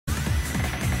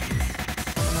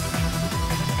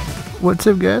What's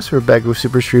up, guys? We're back with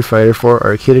Super Street Fighter 4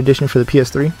 Arcade Edition for the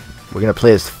PS3. We're gonna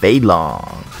play as Fei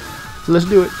Long. So let's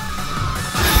do it.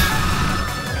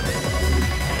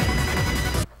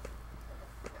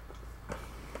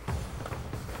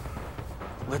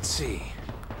 Let's see.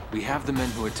 We have the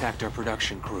men who attacked our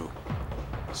production crew.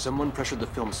 Someone pressured the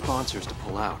film sponsors to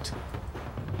pull out.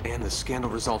 And the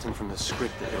scandal resulting from the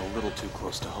script that hit a little too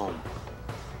close to home.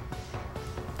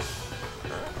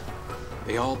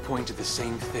 They all point to the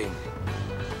same thing.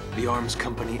 The arms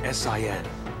company SIN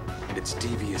and its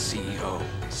devious CEO,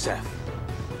 Seth.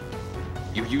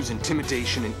 You use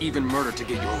intimidation and even murder to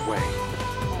get your way.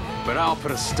 But I'll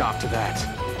put a stop to that.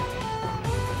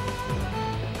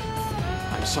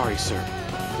 I'm sorry, sir.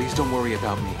 Please don't worry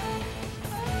about me.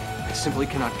 I simply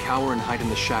cannot cower and hide in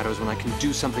the shadows when I can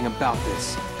do something about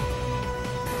this.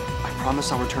 I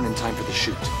promise I'll return in time for the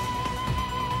shoot.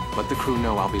 Let the crew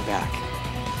know I'll be back.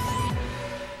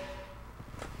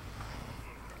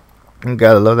 You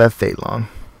gotta love that Fei Long.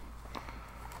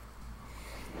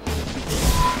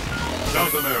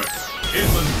 South America,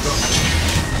 inland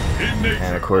zone.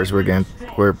 And of course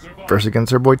we're first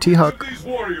against our boy T-Hawk. These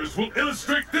warriors will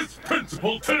illustrate this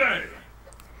principle today.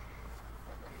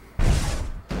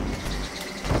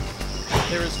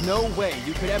 There is no way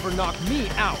you could ever knock me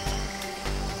out.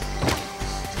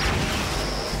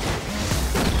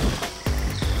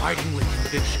 Fighting with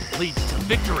conviction leads to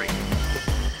victory.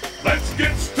 Let's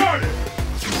get started.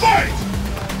 Fight!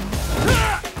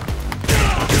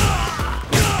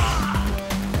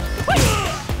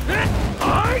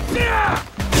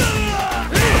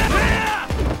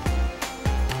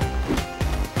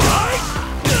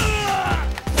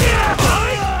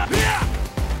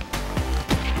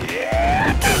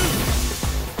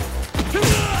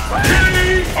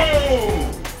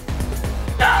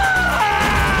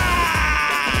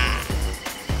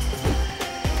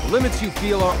 The limits you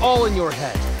feel are all in your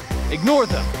head. Ignore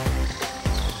them.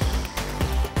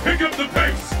 Pick up the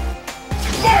pace.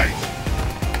 Fight!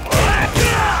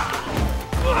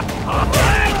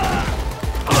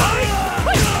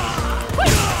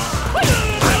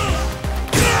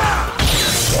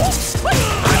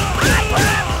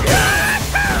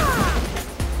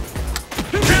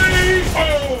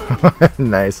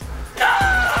 Nice.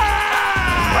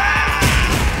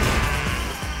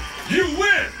 You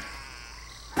win!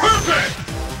 Perfect!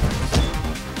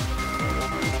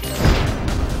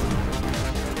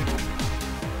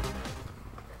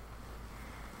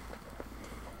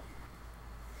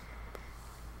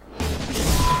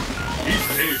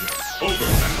 East Asia,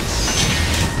 overpass.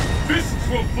 Fists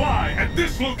will fly at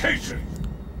this location.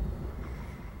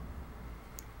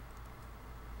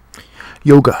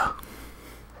 Yoga.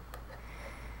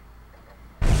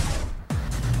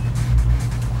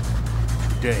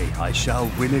 Today I shall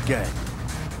win again.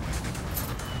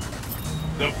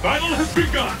 The battle has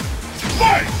begun.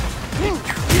 Fight!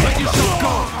 Let yourself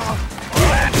go!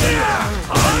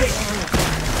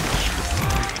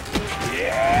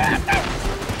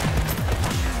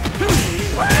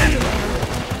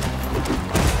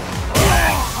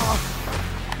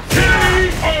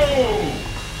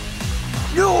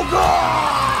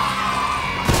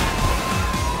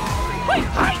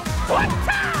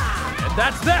 And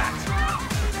that's that!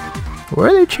 Why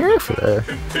are they cheering for that?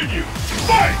 Continue.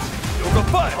 Fight! Yoga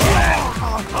fight!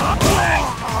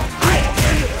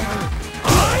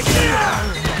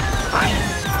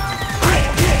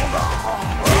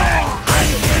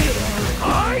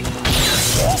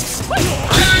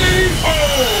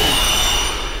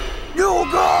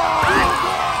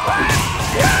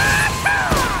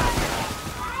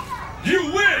 You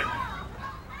win!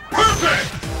 Perfect!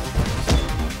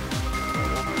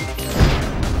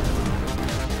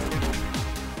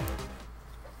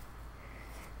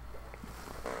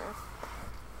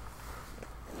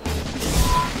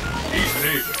 East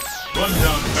Asia,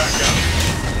 rundown back out.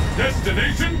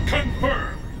 Destination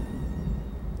confirmed.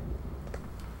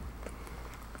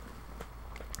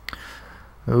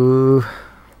 Ooh.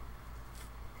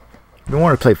 We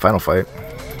want to play Final Fight.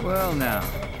 Well now,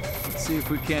 let's see if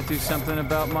we can't do something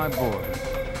about my board.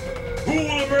 Who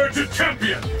will emerge a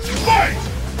champion? Fight!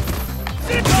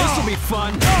 This'll be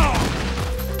fun!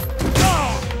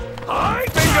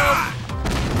 Bingo!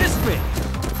 This way!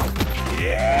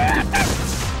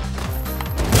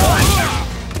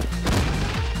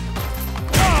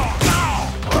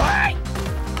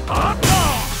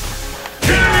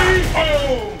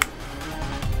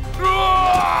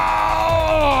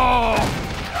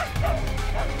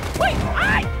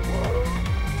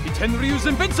 Tenryu's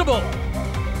invincible!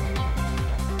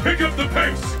 Pick up the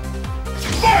pace!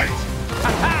 Fight!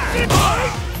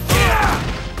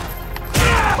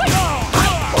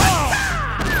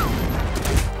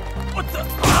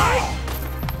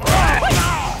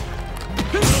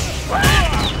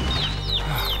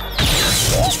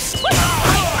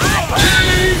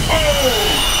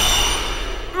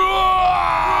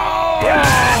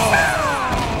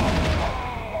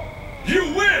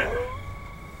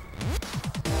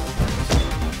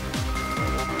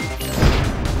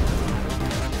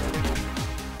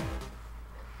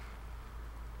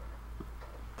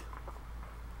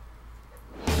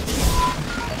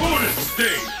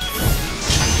 stage.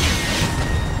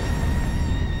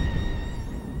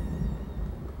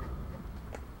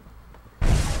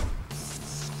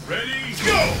 Ready,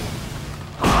 go!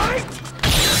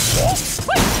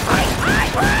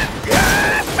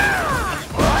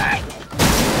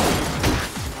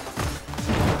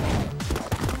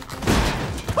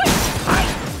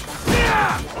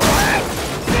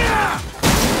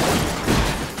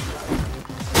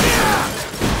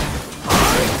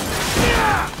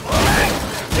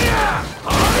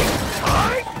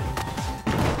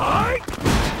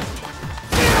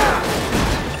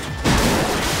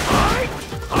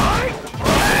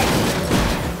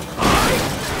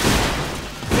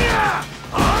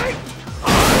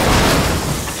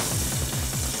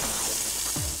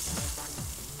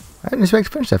 I didn't expect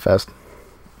to finish that fast.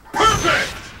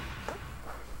 Perfect!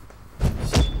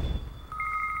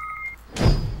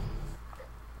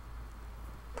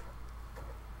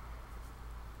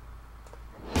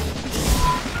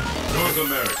 North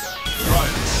America,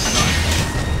 Friday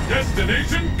night.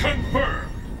 Destination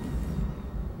confirmed.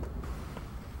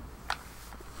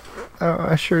 Oh,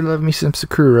 I sure love me some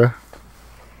Sakura.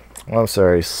 Well, I'm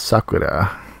sorry,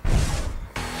 Sakura.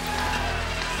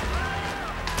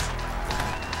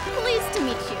 Pleased to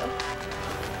meet you.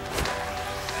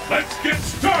 Let's get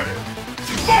started.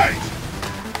 Fight!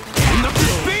 Up to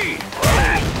speed!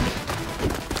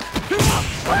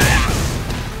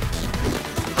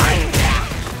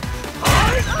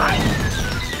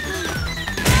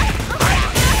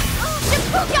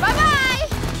 Bye-bye!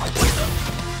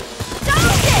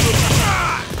 Don't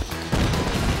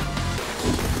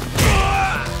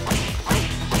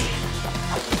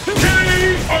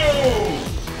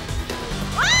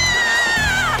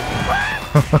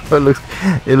it!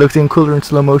 It looks even cooler in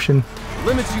slow motion.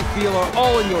 Limits you feel are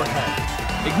all in your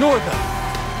head. Ignore them.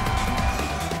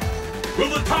 Will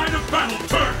the tide of battle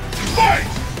turn? Fight!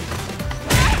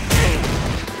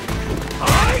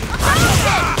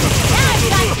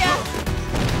 Gotcha!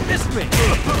 Missed me.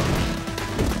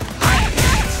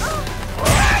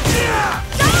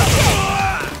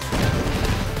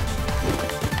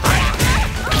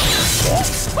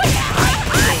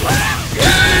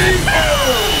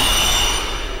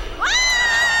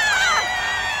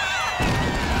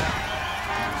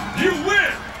 You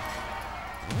win!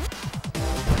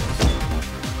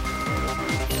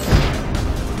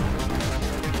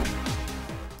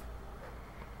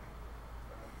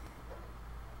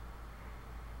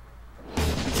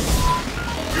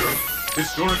 Good.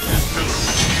 Historic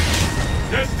distillery.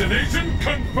 Destination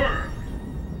confirmed.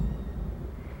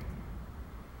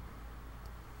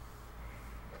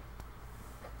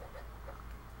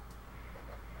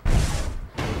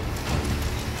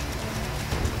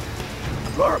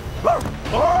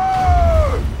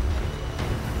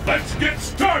 Let's get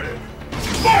started!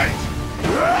 Fight!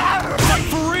 Fight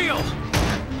for real!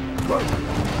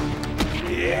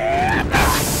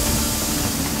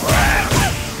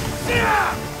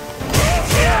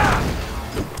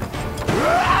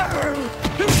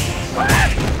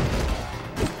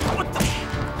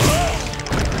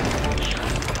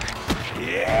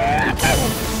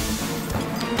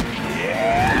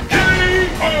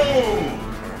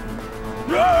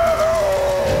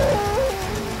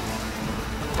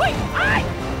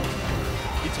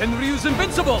 Tenryu's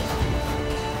invincible!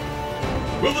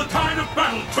 Will the tide of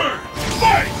battle turn?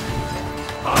 Fight!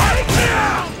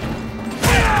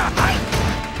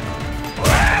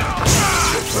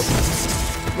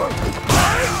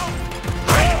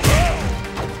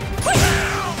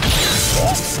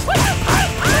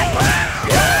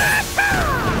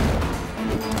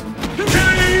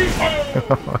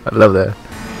 I love that.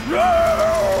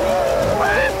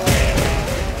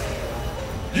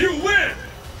 You win!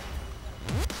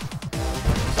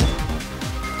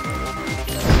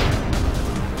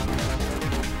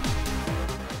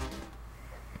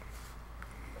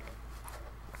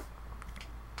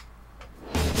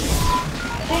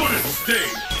 Bonus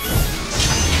stage!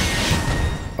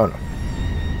 Oh no.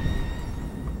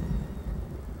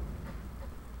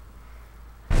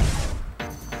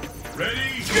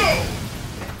 Ready, go!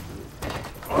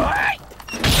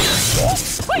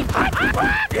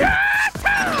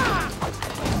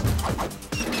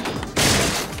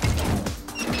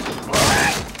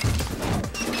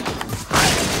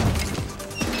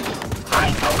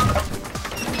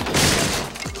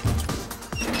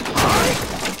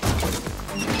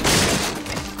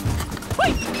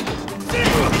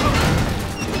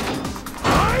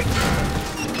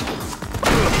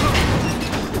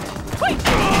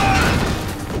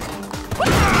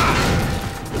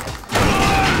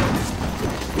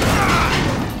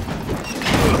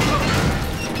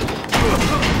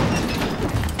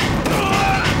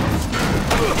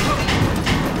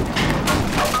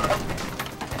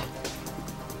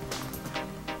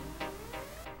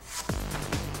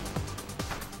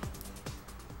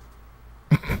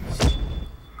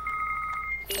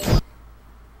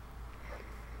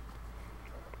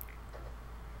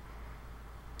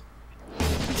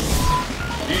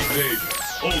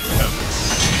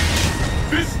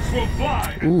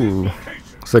 Ooh.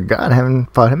 So God, I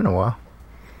haven't fought him in a while.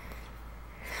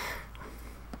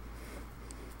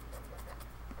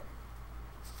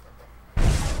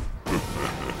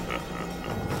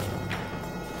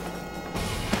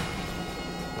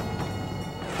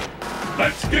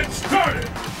 Let's get started!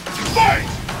 Fight!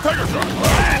 Tiger shot!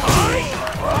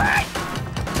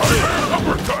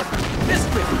 Uppercut! This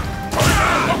way!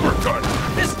 Uppercut!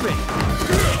 This way!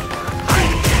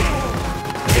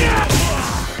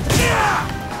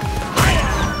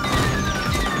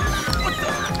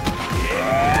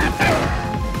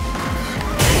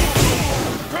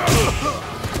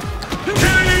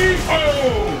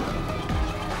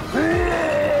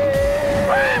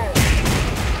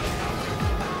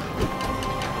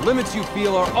 The limits you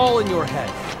feel are all in your head.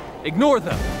 Ignore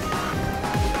them.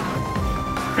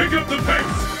 Pick up the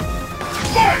pace!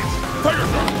 Fight! Tiger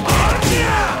shot!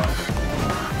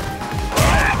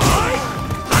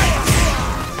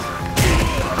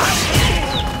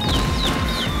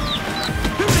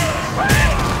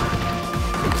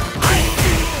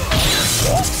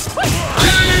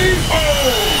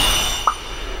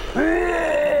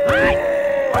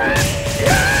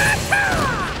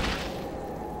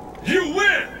 You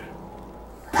win!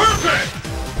 Perfect!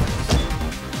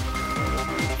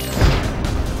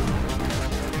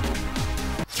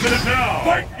 And now,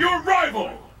 fight your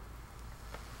rival!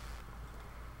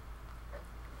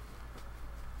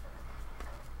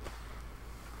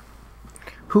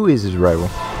 Who is his rival?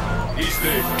 Each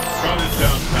day, crowded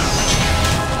downtown.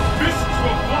 Fists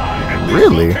will fly at this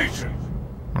Really? location.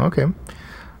 Okay.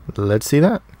 Let's see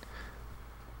that.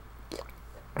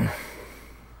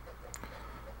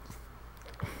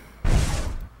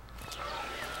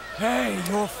 Hey,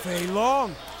 you're Fei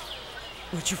Long.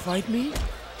 Would you fight me?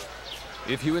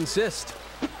 If you insist.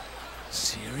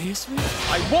 Seriously?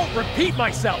 I won't repeat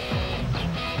myself!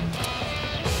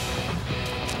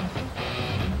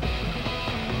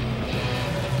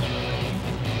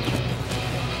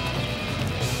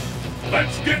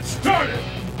 Let's get started!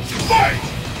 Fight!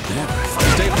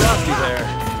 Stay frosty there.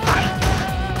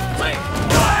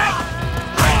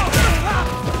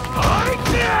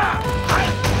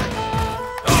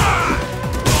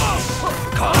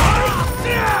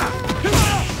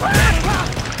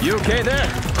 You okay there?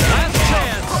 Last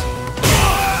chance!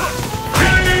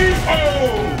 K.O.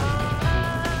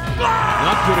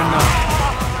 Not good enough.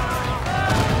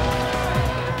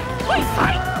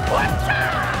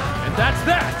 And that's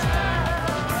that!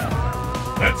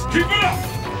 Let's keep it up!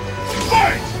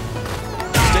 Fight!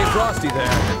 Stay frosty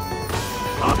there.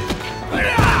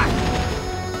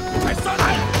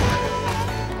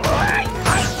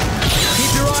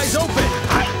 Keep your eyes open!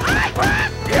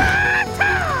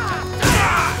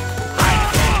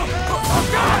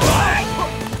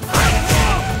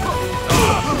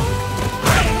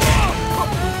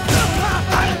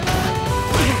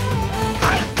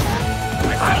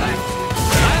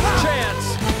 Last chance!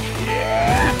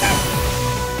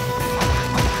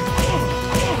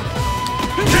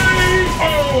 K.O.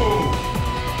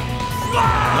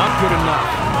 Not good enough.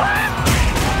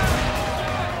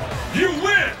 You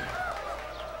win!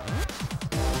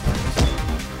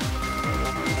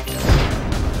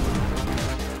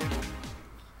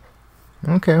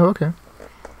 Okay, okay.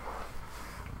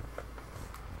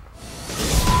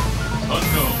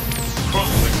 Unknown,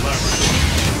 crumbling laboratory.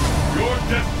 Your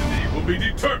destiny will be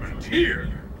determined here.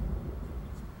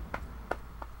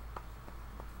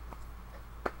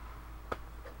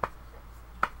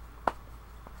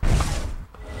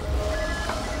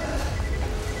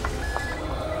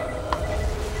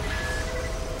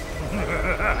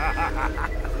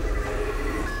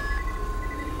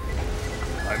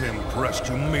 I'm impressed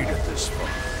you made it this far.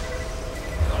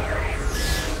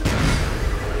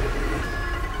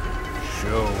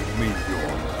 Show me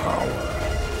your power.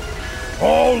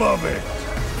 All of it!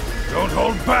 Don't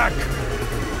hold back!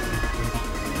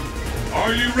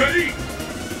 Are you ready?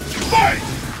 Fight!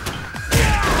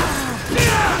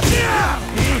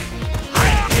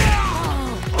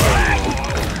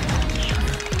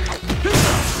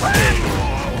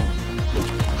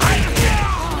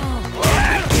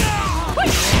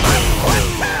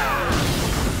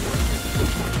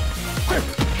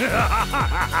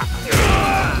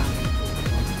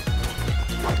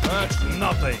 That's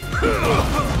nothing.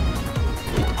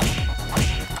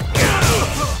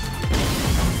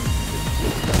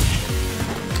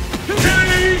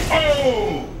 K.O.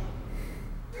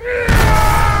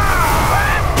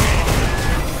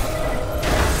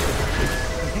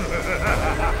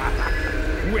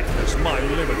 Witness my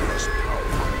limitless power.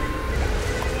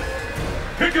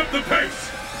 Pick up the pace!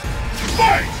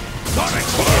 Fight! Sonic!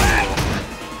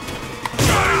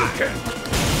 Shoryuken!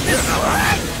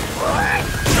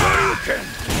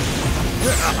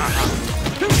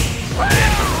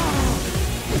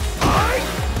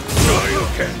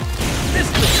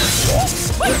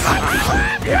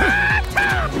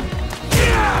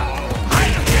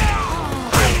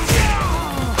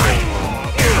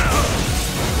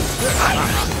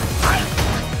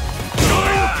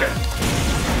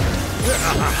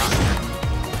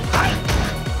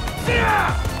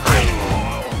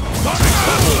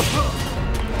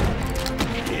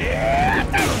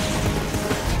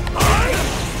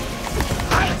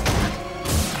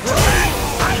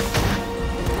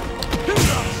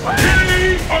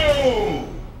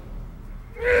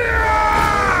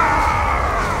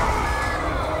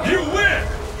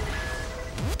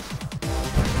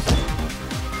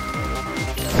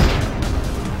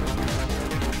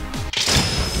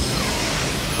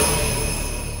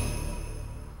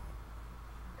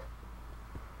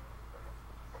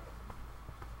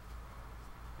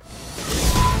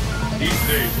 These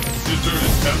days,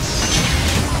 deserted temple.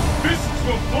 Fists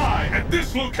will fly at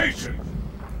this location.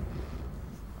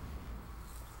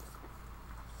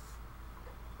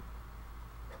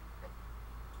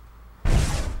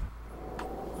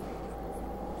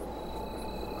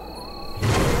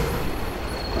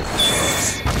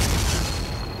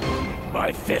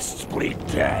 My fists bleed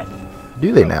death.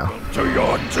 Do they now? To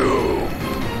your doom.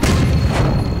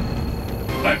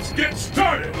 Let's get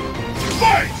started.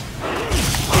 Fight!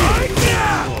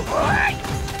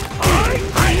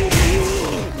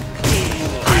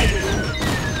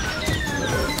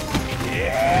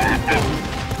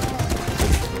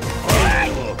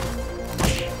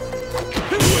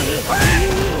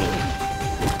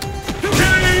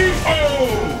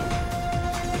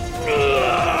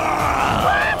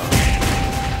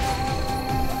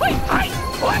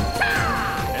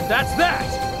 And that's that!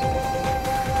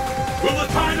 Will the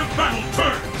tide of battle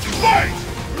turn? Fight!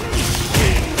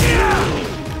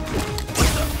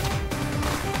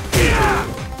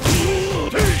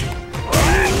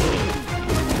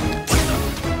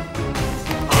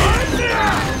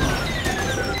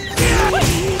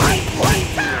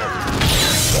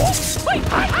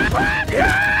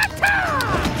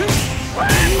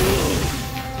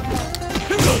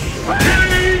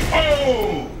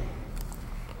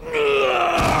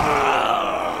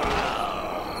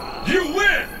 You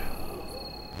win!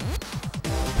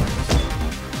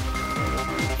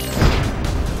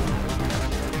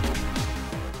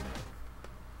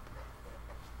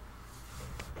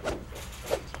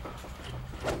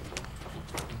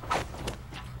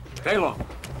 Fei Long,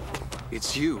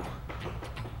 it's you.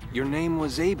 Your name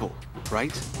was Abel,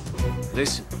 right?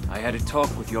 Listen, I had a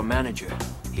talk with your manager.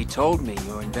 He told me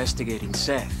you're investigating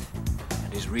Seth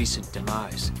and his recent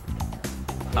demise.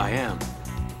 I am.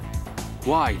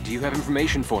 Why? Do you have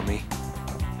information for me?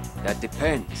 That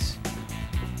depends.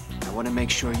 I want to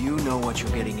make sure you know what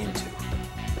you're getting into.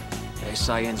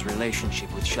 SIN's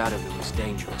relationship with Shadowloo is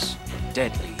dangerous.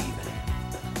 Deadly,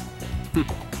 even.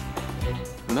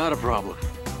 Not a problem.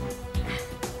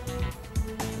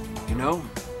 You know,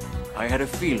 I had a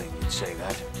feeling you'd say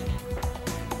that.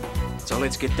 So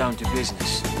let's get down to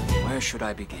business. Where should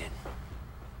I begin?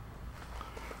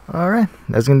 Alright,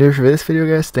 that's going to do it for this video,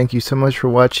 guys. Thank you so much for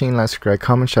watching. Like, subscribe,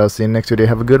 comment, shall see you in the next video.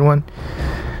 Have a good one.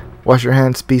 Wash your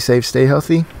hands, be safe, stay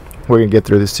healthy. We're going to get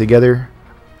through this together.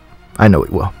 I know we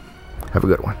will. Have a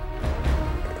good one.